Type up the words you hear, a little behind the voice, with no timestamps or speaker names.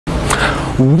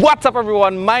What's up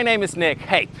everyone, my name is Nick.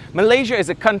 Hey, Malaysia is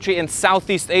a country in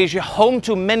Southeast Asia, home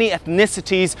to many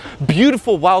ethnicities,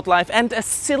 beautiful wildlife and a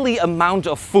silly amount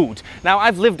of food. Now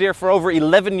I've lived here for over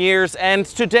 11 years and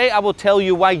today I will tell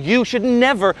you why you should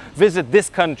never visit this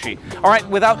country. Alright,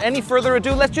 without any further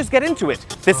ado, let's just get into it.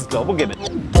 This is Global Gibbon.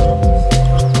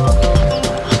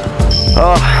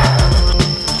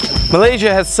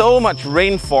 Malaysia has so much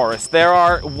rainforest. There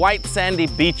are white sandy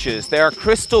beaches, there are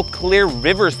crystal clear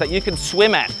rivers that you can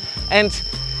swim at, and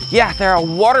yeah, there are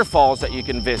waterfalls that you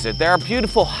can visit. There are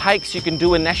beautiful hikes you can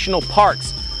do in national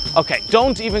parks. Okay,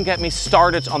 don't even get me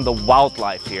started on the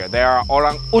wildlife here. There are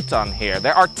orangutan here,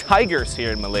 there are tigers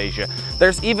here in Malaysia,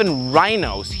 there's even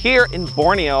rhinos here in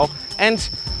Borneo, and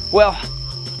well,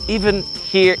 even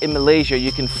here in Malaysia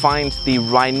you can find the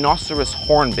rhinoceros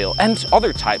hornbill and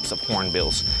other types of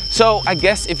hornbills. So I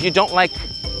guess if you don't like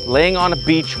laying on a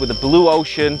beach with a blue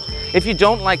ocean, if you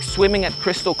don't like swimming at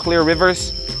crystal clear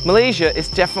rivers, Malaysia is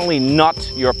definitely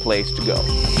not your place to go.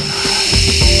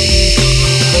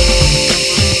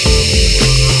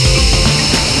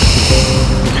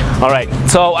 Alright,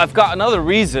 so I've got another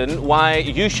reason why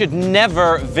you should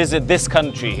never visit this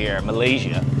country here,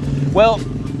 Malaysia. Well,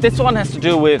 this one has to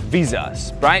do with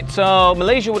visas, right? So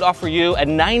Malaysia would offer you a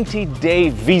 90-day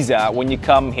visa when you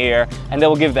come here, and they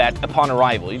will give that upon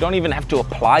arrival. You don't even have to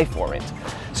apply for it.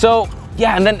 So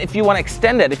yeah, and then if you want to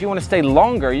extend it, if you want to stay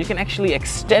longer, you can actually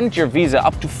extend your visa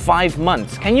up to 5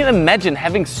 months. Can you imagine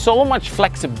having so much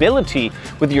flexibility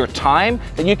with your time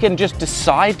that you can just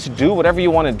decide to do whatever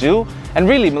you want to do? And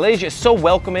really, Malaysia is so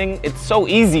welcoming, it's so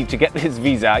easy to get this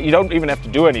visa. You don't even have to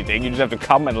do anything, you just have to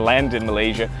come and land in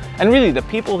Malaysia. And really, the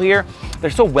people here, they're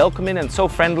so welcoming and so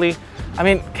friendly. I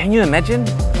mean, can you imagine?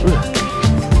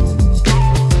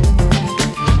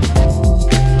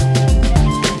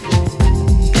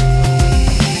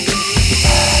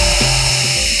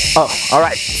 Oh,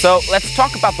 alright, so let's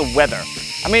talk about the weather.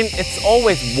 I mean, it's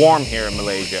always warm here in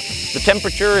Malaysia. The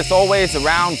temperature is always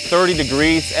around 30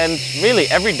 degrees and really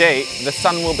every day the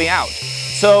sun will be out.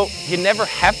 So you never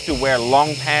have to wear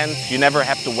long pants, you never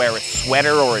have to wear a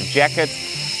sweater or a jacket.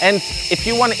 And if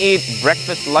you want to eat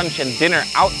breakfast, lunch and dinner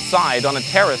outside on a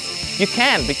terrace, you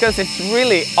can, because it's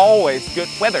really always good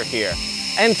weather here.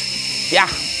 And yeah,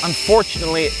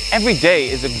 unfortunately, every day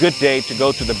is a good day to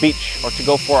go to the beach or to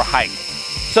go for a hike.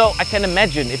 So I can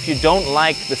imagine if you don't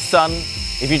like the sun,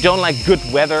 if you don't like good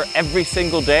weather every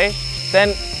single day,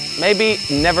 then maybe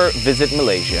never visit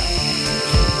Malaysia.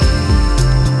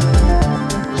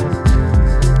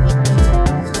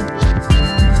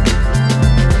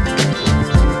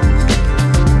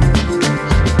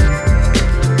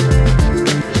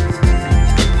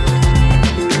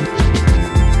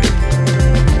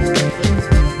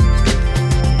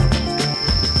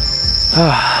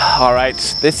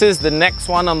 Alright, this is the next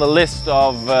one on the list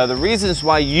of the reasons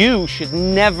why you should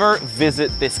never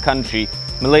visit this country,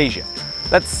 Malaysia.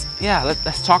 Let's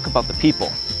talk about the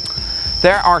people.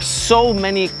 There are so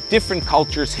many different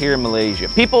cultures here in Malaysia,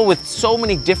 people with so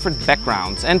many different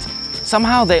backgrounds, and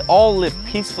somehow they all live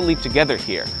peacefully together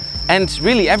here. And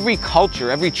really every culture,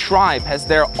 every tribe has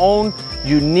their own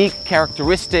unique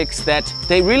characteristics that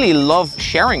they really love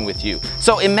sharing with you.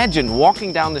 So imagine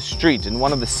walking down the street in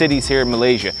one of the cities here in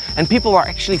Malaysia and people are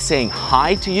actually saying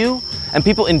hi to you and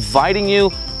people inviting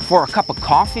you for a cup of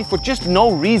coffee for just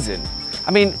no reason.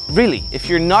 I mean, really, if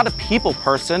you're not a people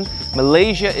person,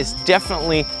 Malaysia is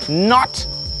definitely not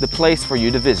the place for you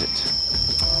to visit.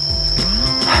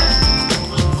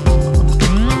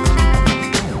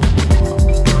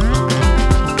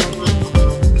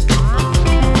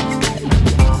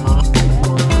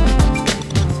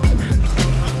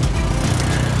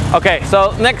 Okay,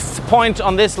 so next point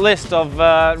on this list of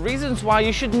reasons why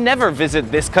you should never visit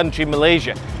this country,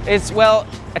 Malaysia, is, well,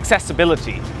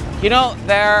 accessibility. You know,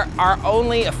 there are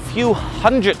only a few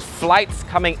hundred flights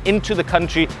coming into the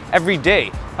country every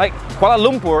day. Like, Kuala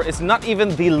Lumpur is not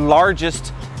even the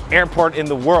largest airport in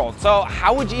the world. So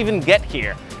how would you even get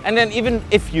here? And then even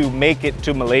if you make it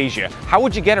to Malaysia, how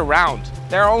would you get around?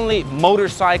 There are only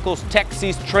motorcycles,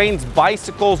 taxis, trains,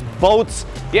 bicycles, boats,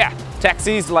 yeah,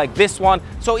 taxis like this one.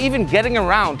 So even getting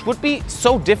around would be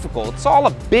so difficult. It's all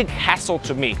a big hassle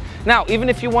to me. Now, even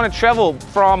if you want to travel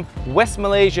from West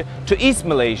Malaysia to East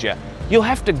Malaysia, you'll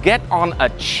have to get on a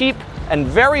cheap and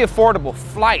very affordable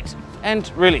flight. And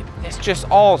really, it's just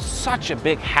all such a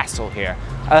big hassle here.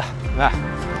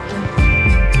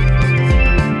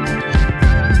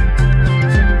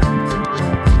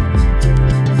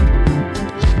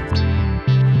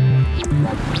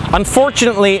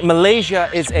 Unfortunately, Malaysia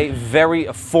is a very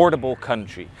affordable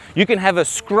country. You can have a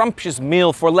scrumptious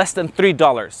meal for less than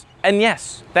 $3. And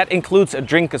yes, that includes a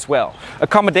drink as well.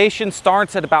 Accommodation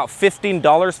starts at about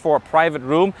 $15 for a private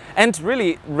room, and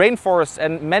really rainforests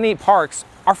and many parks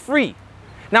are free.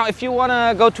 Now, if you want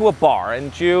to go to a bar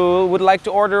and you would like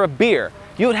to order a beer,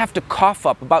 you would have to cough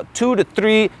up about $2 to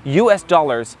 $3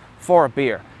 US for a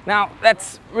beer. Now,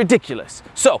 that's ridiculous.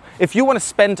 So, if you want to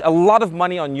spend a lot of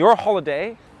money on your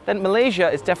holiday, then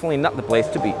Malaysia is definitely not the place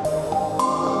to be.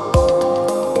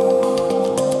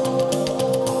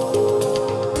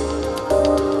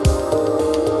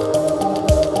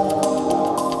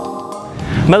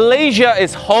 Malaysia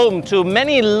is home to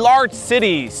many large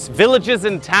cities, villages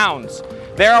and towns.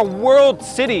 There are world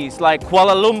cities like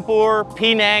Kuala Lumpur,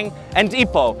 Penang and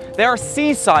Ipoh. There are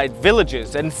seaside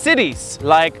villages and cities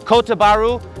like Kota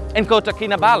Baru and Kota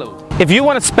Kinabalu. If you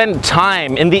want to spend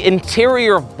time in the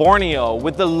interior of Borneo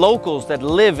with the locals that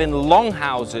live in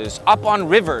longhouses up on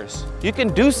rivers, you can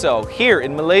do so here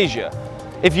in Malaysia.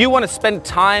 If you want to spend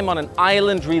time on an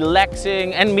island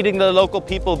relaxing and meeting the local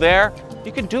people there,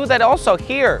 you can do that also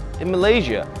here in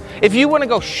Malaysia. If you want to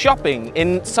go shopping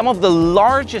in some of the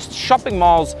largest shopping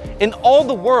malls in all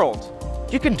the world,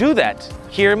 you can do that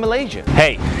here in Malaysia.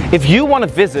 Hey, if you want to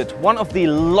visit one of the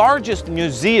largest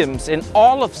museums in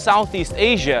all of Southeast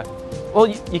Asia, well,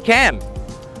 you can.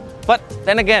 But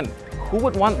then again, who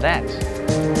would want that?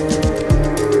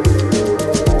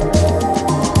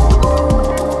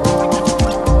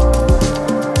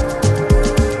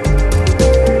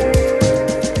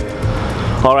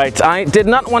 Alright, I did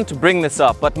not want to bring this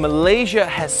up, but Malaysia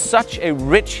has such a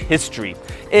rich history.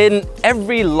 In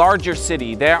every larger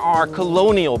city, there are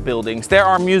colonial buildings, there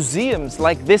are museums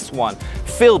like this one,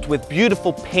 filled with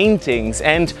beautiful paintings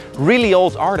and really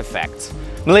old artifacts.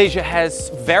 Malaysia has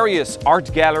various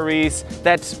art galleries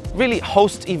that really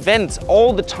host events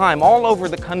all the time, all over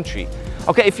the country.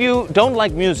 Okay, if you don't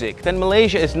like music, then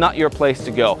Malaysia is not your place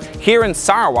to go. Here in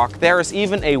Sarawak, there is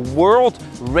even a World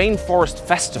Rainforest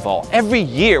Festival every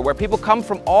year where people come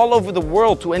from all over the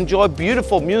world to enjoy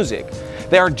beautiful music.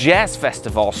 There are jazz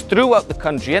festivals throughout the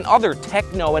country and other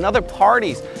techno and other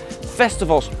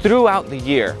festivals throughout the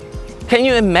year. Can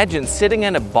you imagine sitting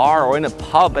in a bar or in a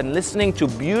pub and listening to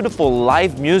beautiful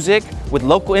live music with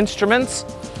local instruments?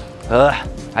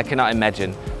 I cannot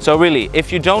imagine. So really,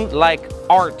 if you don't like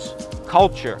art,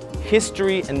 culture,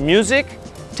 history and music,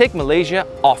 take Malaysia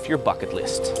off your bucket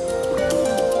list.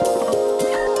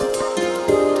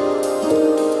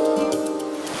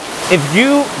 If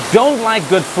you don't like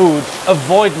good food,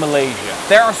 avoid Malaysia.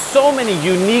 There are so many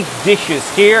unique dishes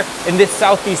here in this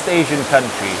Southeast Asian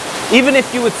country. Even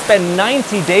if you would spend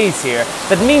 90 days here,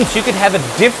 that means you could have a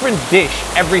different dish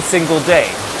every single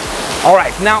day.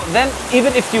 Alright, now then,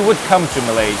 even if you would come to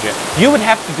Malaysia, you would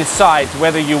have to decide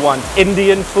whether you want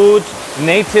Indian food,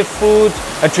 native food,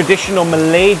 a traditional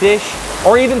Malay dish,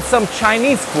 or even some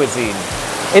Chinese cuisine.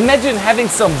 Imagine having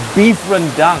some beef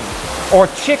rendang or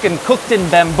chicken cooked in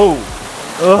bamboo.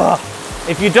 Ugh!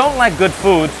 If you don't like good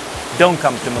food, don't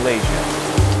come to Malaysia.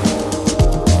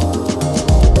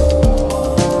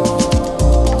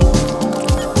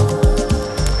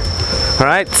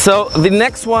 Alright, so the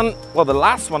next one, well, the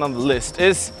last one on the list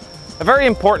is a very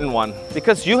important one,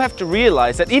 because you have to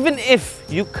realize that even if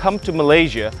you come to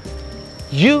Malaysia,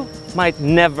 you might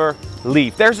never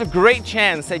leave. There's a great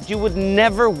chance that you would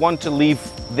never want to leave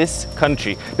this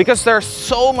country because there's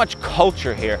so much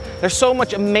culture here. There's so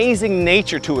much amazing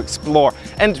nature to explore,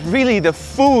 and really the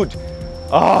food,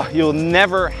 oh, you'll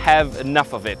never have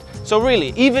enough of it. So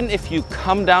really, even if you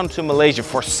come down to Malaysia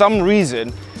for some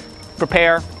reason,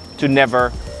 prepare to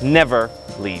never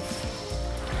leave.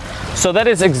 So that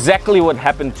is exactly what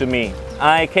happened to me.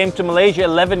 I came to Malaysia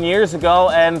 11 years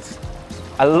ago and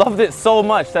I loved it so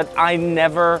much that I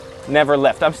never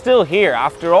left. I'm still here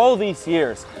after all these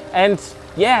years. And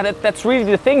yeah, that's really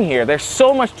the thing here. There's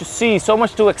so much to see, so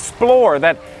much to explore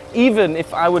that even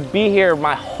if I would be here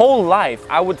my whole life,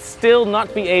 I would still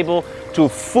not be able to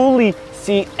fully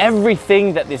see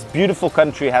everything that this beautiful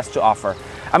country has to offer.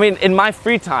 I mean, in my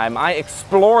free time, I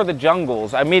explore the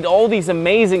jungles, I meet all these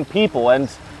amazing people, and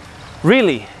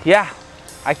really, yeah,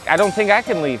 I don't think I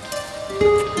can leave.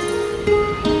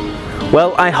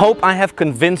 Well, I hope I have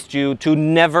convinced you to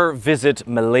never visit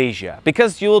Malaysia,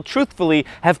 because you will truthfully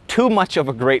have too much of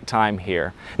a great time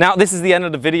here. Now, this is the end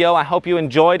of the video. I hope you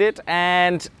enjoyed it,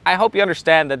 and I hope you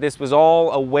understand that this was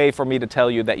all a way for me to tell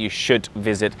you that you should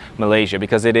visit Malaysia,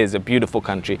 because it is a beautiful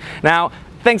country. Now,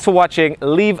 thanks for watching.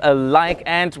 Leave a like,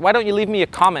 and why don't you leave me a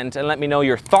comment and let me know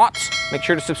your thoughts. Make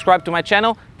sure to subscribe to my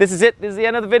channel. This is it. This is the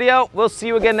end of the video. We'll see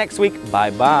you again next week.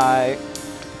 Bye-bye.